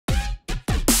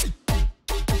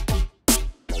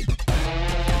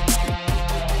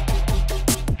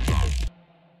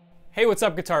Hey, what's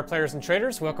up, guitar players and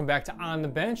traders? Welcome back to On the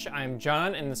Bench. I'm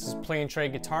John, and this is Play and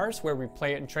Trade Guitars, where we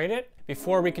play it and trade it.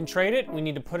 Before we can trade it, we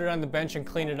need to put it on the bench and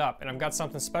clean it up. And I've got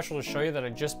something special to show you that I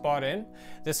just bought in.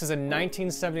 This is a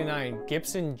 1979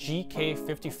 Gibson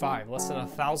GK-55. Less than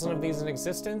 1,000 of these in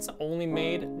existence, only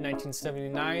made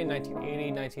 1979,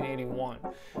 1980, 1981.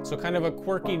 So kind of a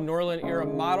quirky Norland era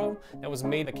model that was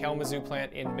made at the Kalamazoo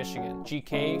plant in Michigan.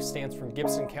 GK stands for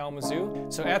Gibson Kalamazoo.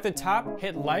 So at the top,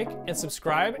 hit like and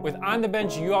subscribe. With On the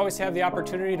Bench, you always have the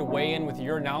opportunity to weigh in with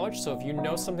your knowledge. So if you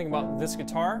know something about this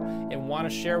guitar and want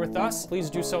to share with us,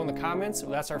 please do so in the comments.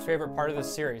 That's our favorite part of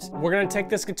this series. We're gonna take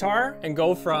this guitar and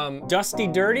go from dusty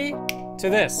dirty to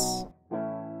this.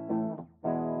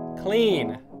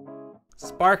 Clean.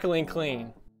 Sparkling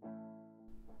clean.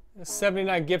 The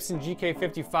 79 Gibson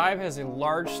GK-55 has a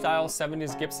large style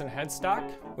 70s Gibson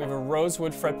headstock. We have a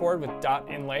rosewood fretboard with dot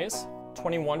inlays,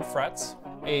 21 frets,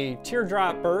 a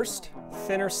teardrop burst,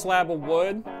 thinner slab of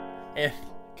wood, and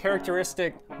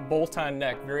characteristic bolt-on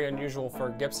neck, very unusual for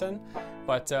Gibson,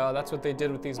 but that's what they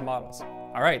did with these models.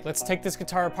 All right, let's take this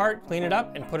guitar apart, clean it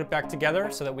up, and put it back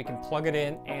together so that we can plug it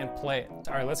in and play it.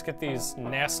 All right, let's get these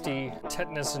nasty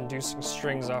tetanus-inducing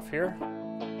strings off here.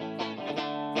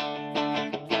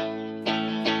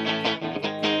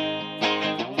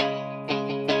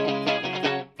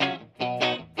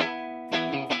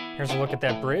 Here's a look at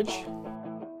that bridge.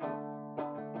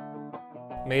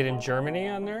 Made in Germany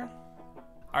on there.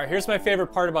 All right, here's my favorite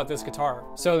part about this guitar.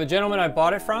 So the gentleman I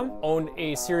bought it from owned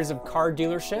a series of car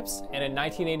dealerships, and in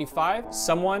 1985,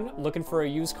 someone looking for a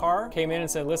used car came in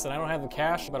and said, listen, I don't have the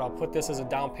cash, but I'll put this as a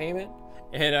down payment.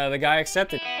 And the guy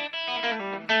accepted.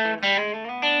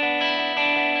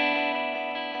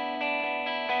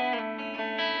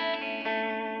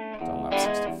 Dunlop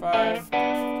 65.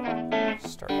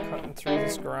 Start cutting through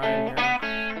this grind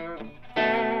here.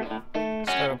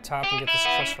 Start up top and get this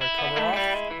truss rod cover off.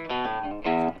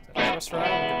 Truss rod, get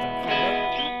that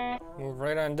cleaned up. Move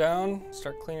right on down,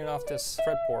 start cleaning off this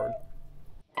fretboard.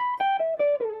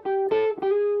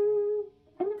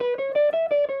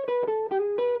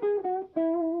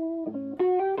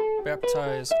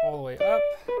 Baptize all the way up,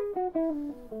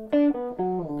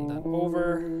 and then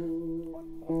over.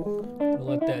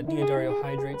 Let that Diodario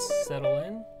hydrate settle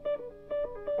in.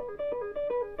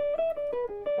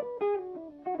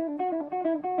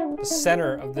 The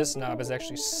center of this knob is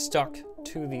actually stuck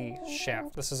to the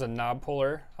shaft. This is a knob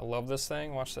puller. I love this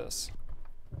thing. Watch this.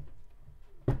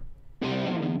 I've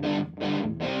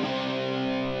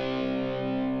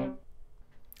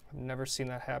never seen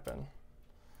that happen.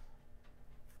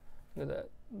 Look at that.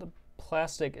 The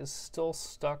plastic is still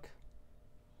stuck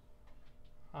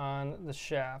on the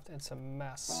shaft. It's a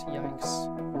mess.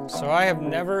 Yikes. So I have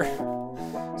never,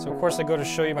 so of course I go to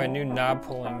show you my new knob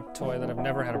pulling toy that I've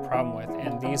never had a problem with,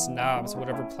 and these knobs,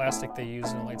 whatever plastic they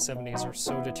used in the late 70s, are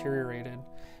so deteriorated.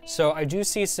 So I do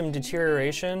see some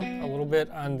deterioration a little bit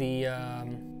on the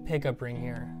pickup ring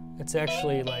here. It's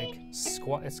actually like it's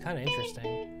kind of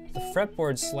interesting. The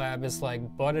fretboard slab is like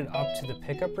butted up to the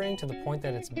pickup ring to the point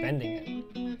that it's bending it.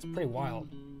 It's pretty wild.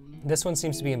 This one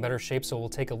seems to be in better shape, so we'll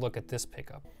take a look at this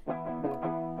pickup.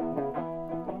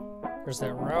 There's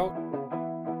that route.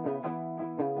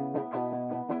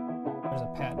 There's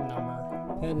a patent number.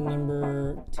 Patent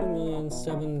number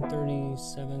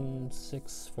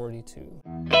 2,737,642.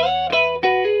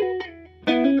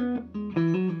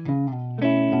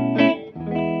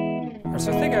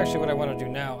 So I think actually what I want to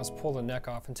do now is pull the neck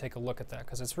off and take a look at that,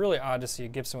 because it's really odd to see a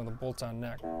Gibson with a bolt-on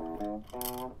neck.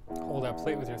 Hold that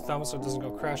plate with your thumb so it doesn't go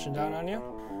crashing down on you.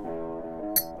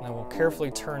 And then we'll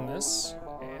carefully turn this,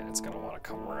 and it's going to want to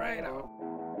come right out.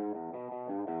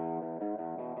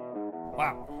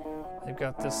 Wow. They've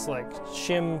got this like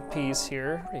shim piece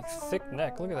here. Pretty thick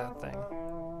neck. Look at that thing.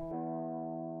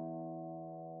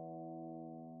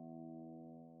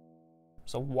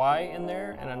 There's a Y in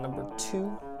there and a number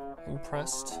 2.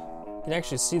 Impressed. You can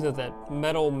actually see that that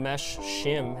metal mesh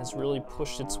shim has really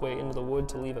pushed its way into the wood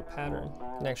to leave a pattern.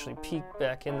 You can actually peek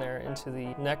back in there into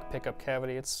the neck pickup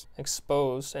cavity. It's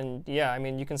exposed, and yeah, I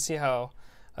mean, you can see how,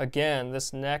 again,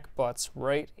 this neck butts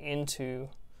right into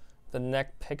the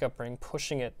neck pickup ring,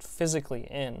 pushing it physically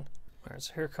in. All right,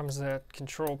 so here comes that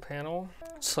control panel.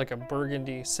 It's like a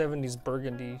burgundy, 70s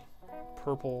burgundy,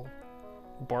 purple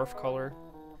barf color.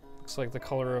 Looks like the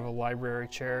color of a library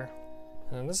chair.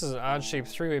 And this is an odd-shaped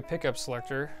 3-way pickup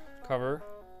selector cover,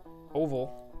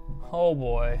 oval. Oh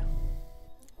boy,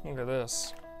 look at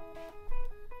this.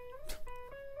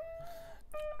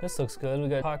 This looks good. We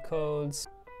got hot codes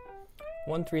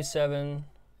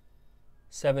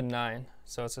 13779,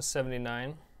 so it's a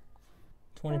 79.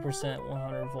 20%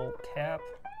 100 volt cap.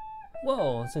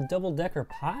 Whoa, it's a double-decker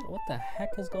pot? What the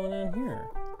heck is going on here?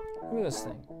 Look at this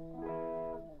thing.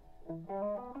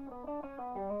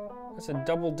 It's a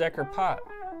double-decker pot.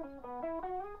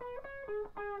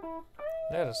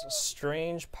 That is a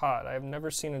strange pot. I've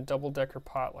never seen a double-decker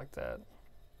pot like that.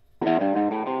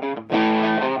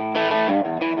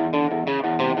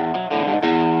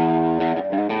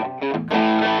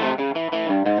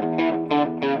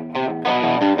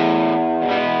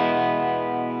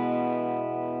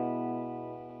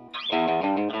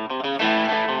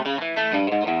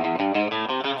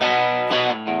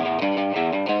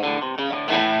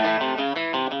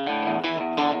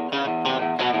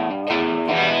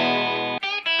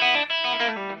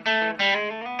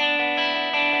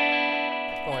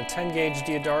 Going 10 gauge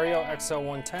Diodario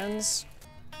XL110s.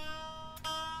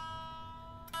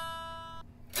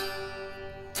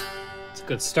 It's a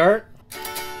good start.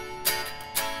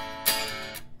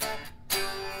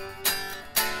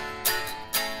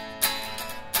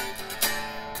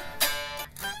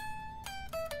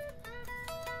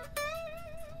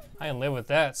 I can live with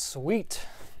that, sweet.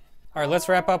 All right, let's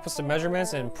wrap up with some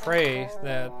measurements and pray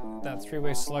that that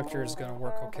three-way selector is gonna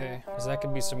work okay. Because that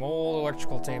could be some old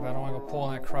electrical tape. I don't wanna go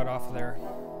pulling that crud off of there.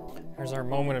 Here's our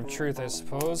moment of truth, I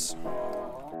suppose.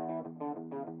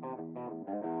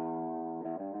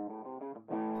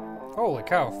 Holy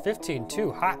cow,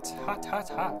 15.2, hot, hot, hot,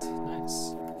 hot.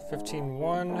 Nice.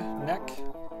 15.1 neck,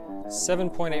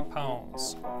 7.8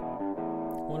 pounds.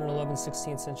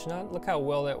 111/16 inch nut. Look how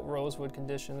well that rosewood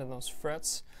condition and those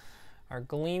frets are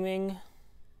gleaming.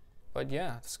 But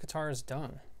yeah, this guitar is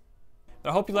done.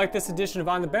 I hope you like this edition of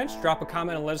On the Bench. Drop a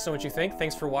comment and let us know what you think.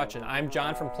 Thanks for watching. I'm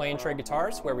John from Play and Trade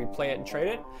Guitars, where we play it and trade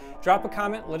it. Drop a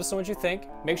comment, let us know what you think.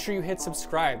 Make sure you hit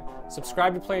subscribe.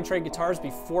 Subscribe to Play and Trade Guitars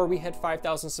before we hit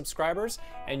 5,000 subscribers,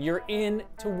 and you're in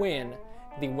to win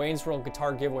the Wayne's World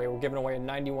Guitar Giveaway. We're giving away a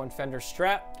 91 Fender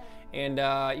Strat. And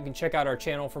you can check out our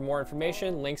channel for more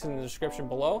information. Links in the description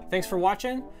below. Thanks for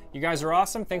watching. You guys are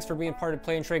awesome. Thanks for being part of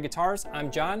Play and Trade Guitars. I'm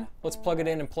John. Let's plug it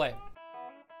in and play.